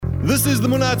This is the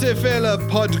Munate Fela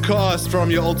podcast from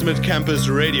your Ultimate Campus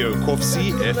Radio,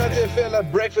 Kofsi FM. Munate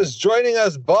Fela Breakfast, joining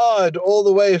us, Bard, all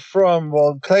the way from,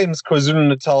 well, claims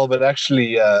KwaZulu-Natal, but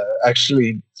actually,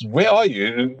 where are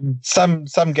you? Some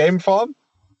game farm?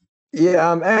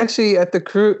 Yeah, I'm actually at the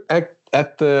Kruger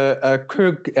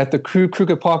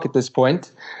Park at this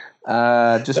point,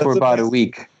 just for about a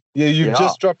week. Yeah, you've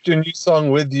just dropped your new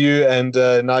song With You, and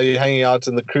now you're hanging out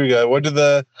in the Kruger. What do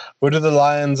the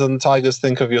Lions and Tigers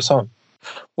think of your song?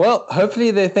 Well,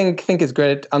 hopefully they think it's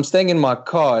great. I'm staying in my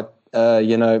car,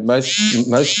 most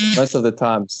of the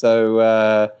time.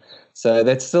 So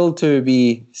that's still to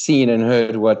be seen and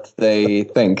heard what they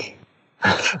think.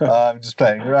 I'm just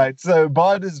playing. Right. So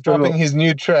Bard is dropping his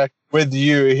new track With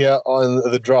You here on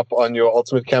the drop on your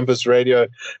Ultimate Campus Radio.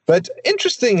 But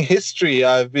interesting history.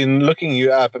 I've been looking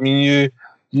you up. I mean,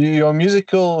 your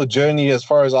musical journey, as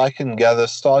far as I can gather,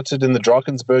 started in the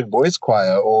Drakensberg Boys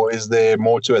Choir, or is there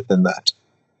more to it than that?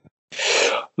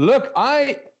 Look,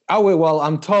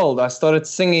 I'm told I started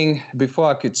singing before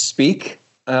I could speak.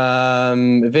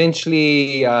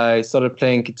 Eventually, I started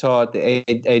playing guitar at the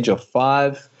age of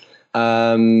 5.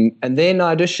 And then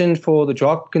I auditioned for the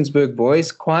Drakensberg Boys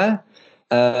Choir.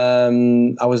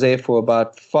 I was there for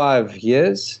about 5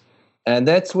 years, and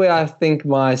that's where I think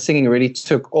my singing really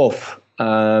took off.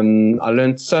 I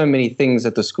learned so many things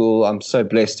at the school. I'm so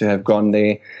blessed to have gone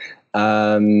there.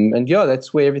 And yeah,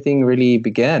 that's where everything really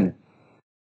began.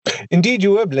 Indeed,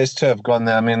 you were blessed to have gone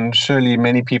there. I mean, surely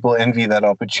many people envy that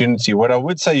opportunity. What I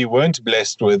would say you weren't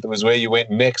blessed with was where you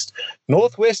went next.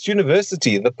 Northwest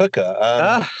University, the Picker.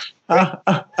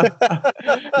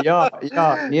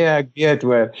 Yeah, good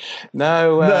word.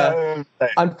 No,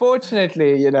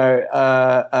 unfortunately, well,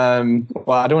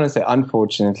 I don't want to say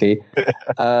unfortunately.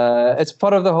 It's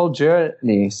part of the whole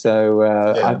journey. So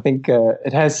I think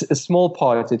it has a small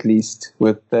part, at least,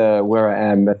 with where I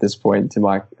am at this point in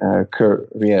my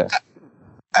career.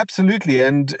 Absolutely,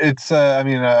 and it's.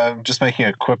 I'm just making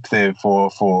a quip there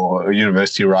for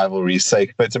university rivalry's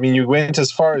sake. But I mean, you went as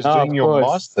far as doing your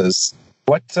masters.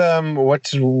 What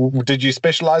did you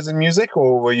specialize in music,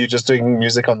 or were you just doing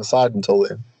music on the side until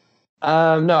then?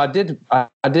 No, I did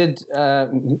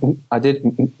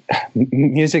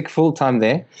music full time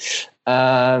there.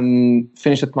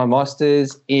 Finished with my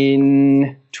masters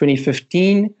in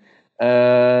 2015.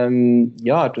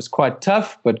 It was quite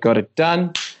tough, but got it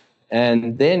done.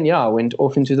 And then, I went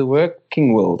off into the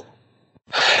working world.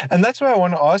 And that's where I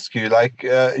want to ask you,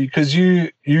 because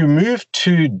you moved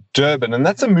to Durban, and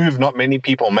that's a move not many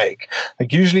people make.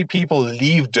 Like, usually people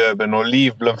leave Durban or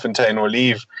leave Bloemfontein or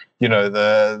leave,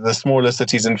 the smaller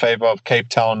cities in favor of Cape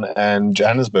Town and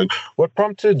Johannesburg. What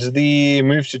prompted the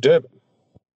move to Durban?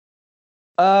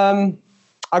 I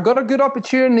got a good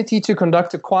opportunity to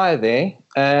conduct a choir there,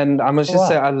 and I must just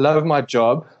say I love my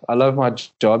job.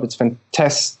 It's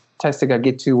fantastic. I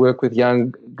get to work with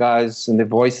young guys and their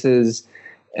voices,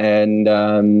 and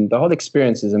the whole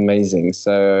experience is amazing.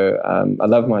 So I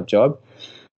love my job.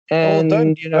 And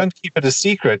don't keep it a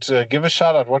secret. Give a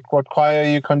shout out. What choir are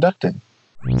you conducting?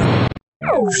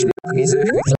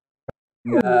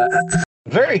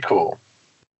 Very cool.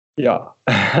 Yeah.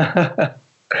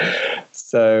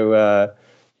 So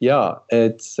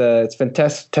it's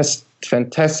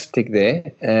fantastic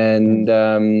there, and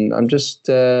I'm just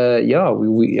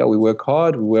we work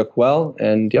hard, we work well,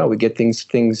 and we get things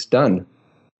done.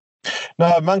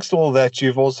 Now, amongst all that,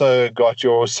 you've also got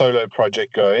your solo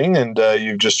project going, and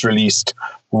you've just released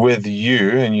With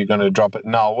You, and you're going to drop it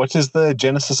now. What is the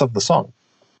genesis of the song?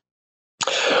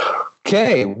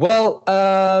 Okay, well,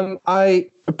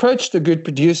 I approached a good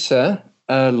producer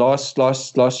last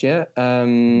year,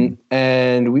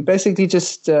 and we basically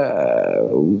just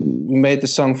made the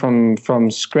song from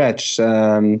scratch.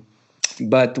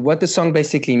 But what the song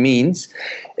basically means,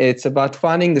 it's about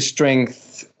finding the strength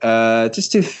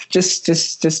just to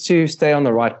stay on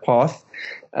the right path.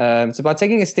 It's about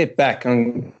taking a step back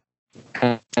and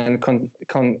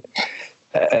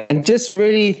just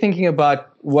really thinking about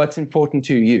what's important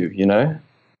to you.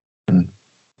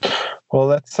 Well,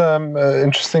 that's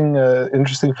interesting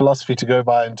philosophy to go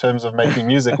by in terms of making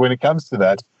music when it comes to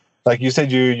that. Like you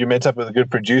said, you met up with a good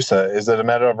producer. Is it a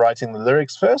matter of writing the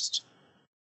lyrics first?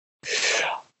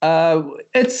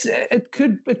 It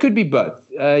could be both.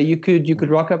 You could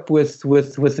rock up with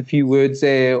a few words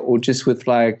there, or just with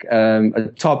like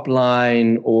a top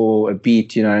line or a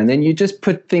beat, and then you just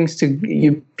put things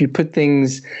you put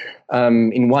things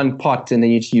in one pot, and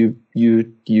then you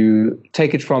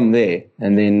take it from there,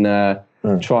 and then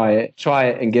try it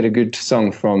and get a good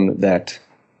song from that.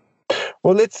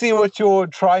 Well, let's see what you're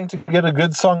trying to get a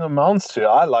good song amounts to.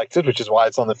 I liked it, which is why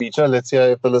it's on the feature. Let's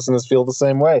hear if the listeners feel the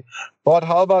same way. Bart,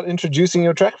 how about introducing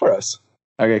your track for us?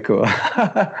 Okay, cool.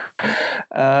 The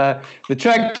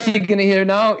track you're going to hear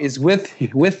now is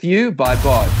With You by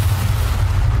Bart.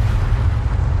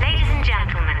 Ladies and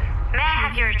gentlemen, may I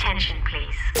have your attention,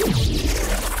 please?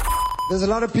 There's a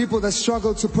lot of people that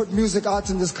struggle to put music out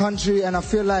in this country, and I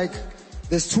feel like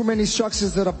there's too many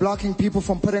structures that are blocking people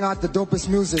from putting out the dopest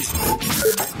music.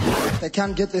 They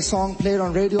can't get their song played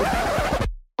on radio.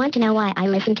 Want to know why I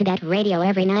listen to that radio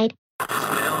every night?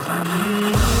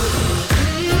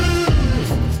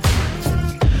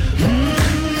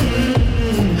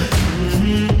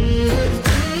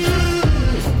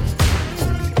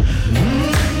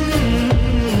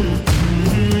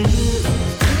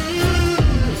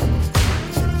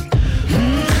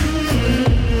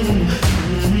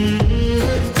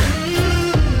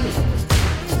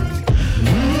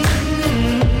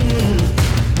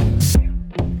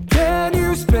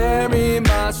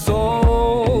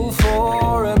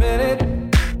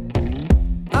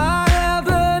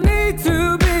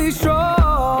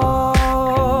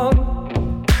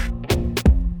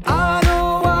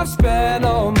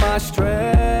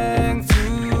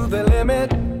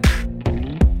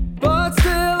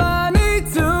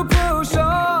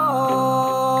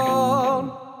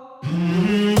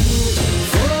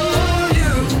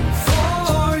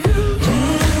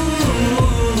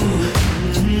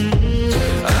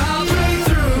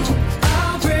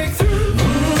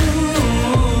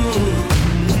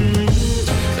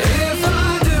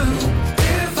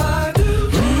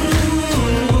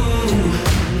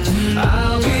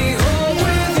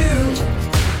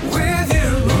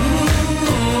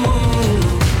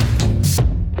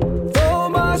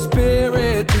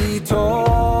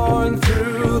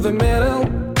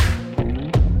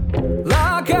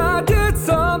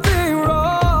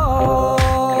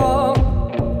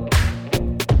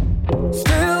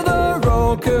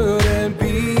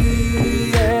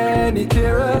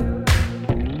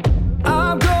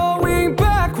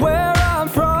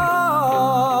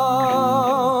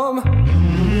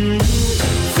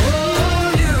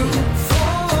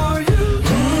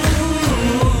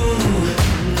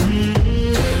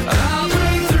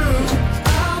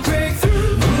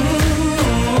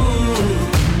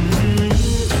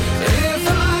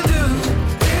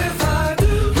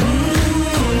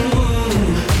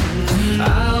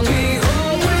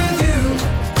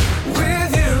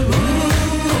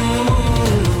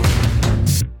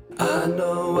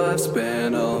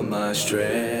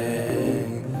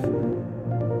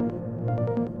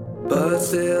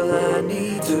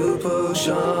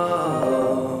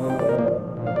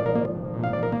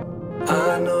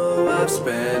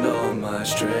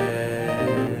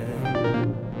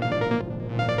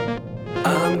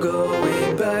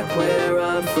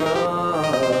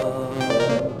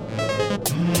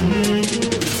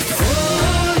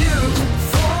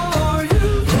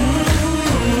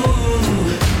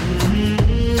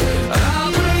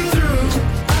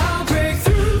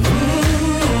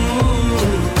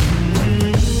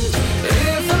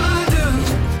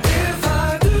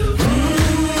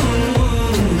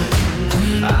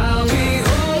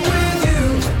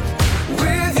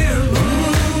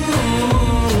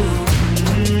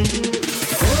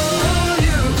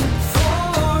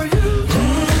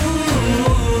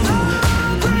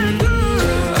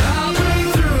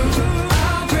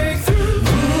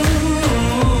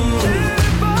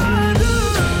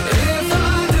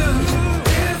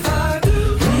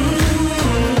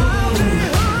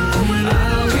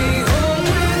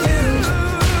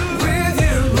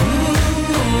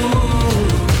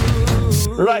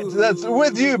 Right, that's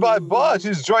With You by Bart,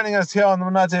 who's joining us here on the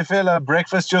Monate Fela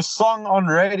Breakfast. Your song on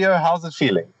radio, how's it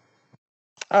feeling?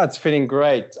 Oh, it's feeling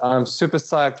great. I'm super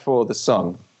psyched for the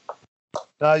song.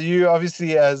 Now, you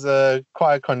obviously, as a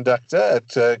choir conductor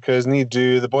at Kersney,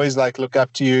 do the boys look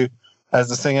up to you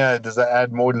as a singer? Does that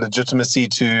add more legitimacy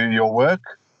to your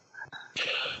work?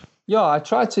 Yeah, I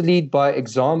try to lead by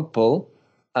example,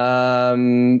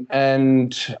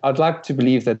 and I'd like to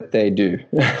believe that they do.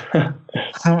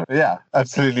 Yeah,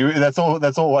 absolutely. That's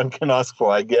all one can ask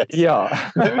for, I guess.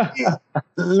 Yeah.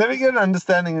 let me get an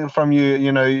understanding from you.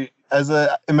 You know, as an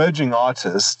emerging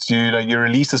artist, you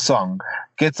release a song,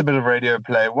 gets a bit of radio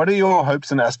play. What are your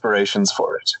hopes and aspirations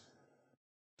for it?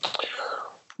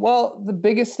 Well, the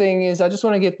biggest thing is I just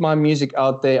want to get my music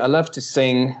out there. I love to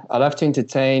sing. I love to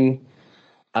entertain.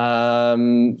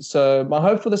 So my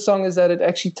hope for the song is that it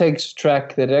actually takes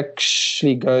track, that it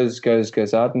actually goes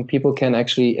out, and people can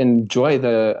actually enjoy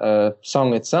the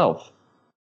song itself.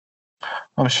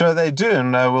 I'm sure they do,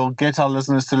 and we'll get our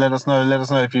listeners to let us know. Let us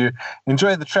know if you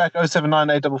enjoy the track.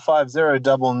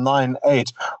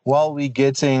 079-855-0998. While we're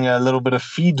getting a little bit of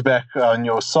feedback on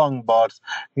your song, Bart,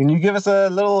 can you give us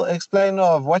a little explain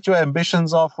of what your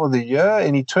ambitions are for the year?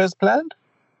 Any tours planned?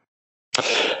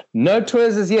 No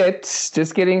tours as yet.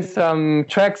 Just getting some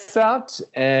tracks out,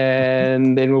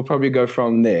 and then we'll probably go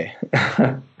from there.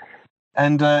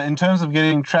 And in terms of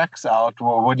getting tracks out,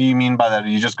 what do you mean by that? Are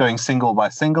you just going single by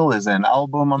single? Is there an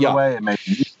album on the way?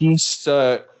 Maybe.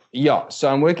 So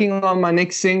I'm working on my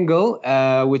next single,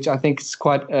 which I think is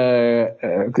quite.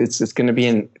 It's going to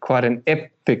be quite an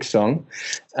epic song,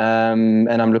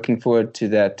 and I'm looking forward to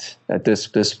that at this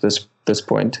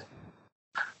point.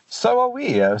 So are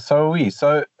we. So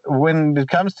when it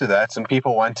comes to that, and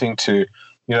people wanting to,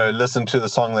 listen to the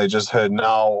song they just heard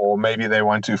now, or maybe they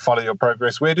want to follow your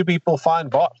progress, where do people find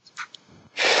Bart?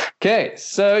 Okay,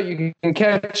 so you can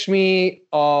catch me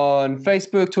on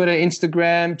Facebook, Twitter,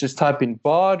 Instagram. Just type in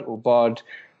Bard or Bard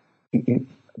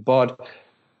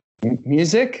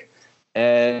Music,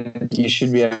 and you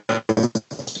should be able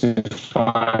to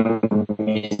find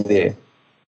me there.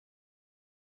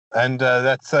 And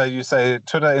that's, you say,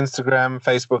 Twitter, Instagram,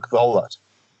 Facebook, the whole lot?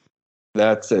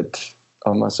 That's it.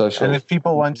 On my social. And if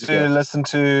people want to listen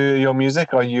to your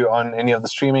music, are you on any of the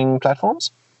streaming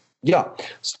platforms? Yeah.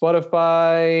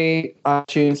 Spotify,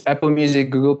 iTunes, Apple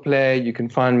Music, Google Play. You can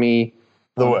find me.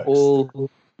 The works.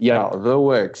 The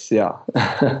works. Yeah.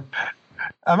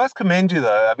 I must commend you,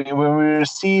 though. I mean, when we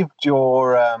received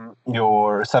your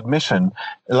submission,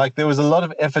 there was a lot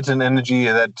of effort and energy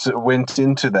that went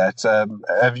into that.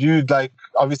 Have you,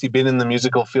 obviously been in the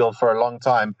musical field for a long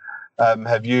time?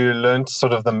 Have you learned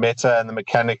sort of the meta and the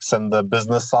mechanics and the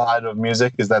business side of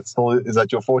music? Is that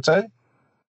your forte?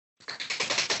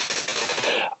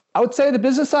 I would say the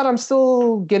business side, I'm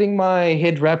still getting my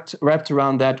head wrapped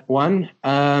around that one.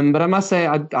 But I must say,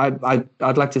 I'd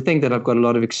like to think that I've got a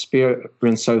lot of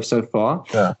experience so far.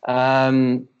 Yeah.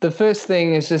 The first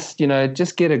thing is just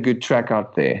get a good track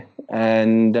out there,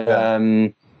 and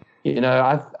I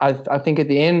think at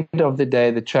the end of the day,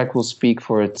 the track will speak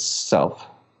for itself.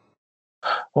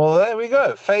 Well, there we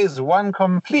go. Phase 1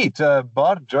 complete.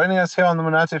 Bart joining us here on the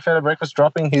Monate Fela Breakfast,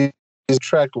 dropping his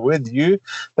track with you.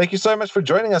 Thank you so much for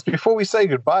joining us. Before we say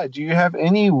goodbye, do you have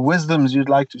any wisdoms you'd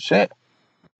like to share?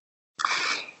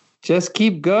 Just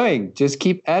keep going. Just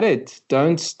keep at it.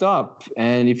 Don't stop.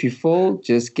 And if you fall,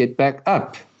 just get back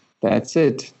up. That's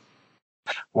it.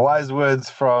 Wise words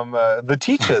from the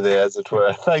teacher there, as it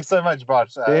were. Thanks so much,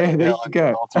 Bart. There you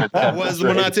go. That was the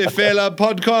Monate Fela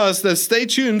podcast. Stay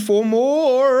tuned for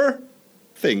more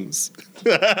things.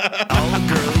 All the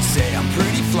girlies say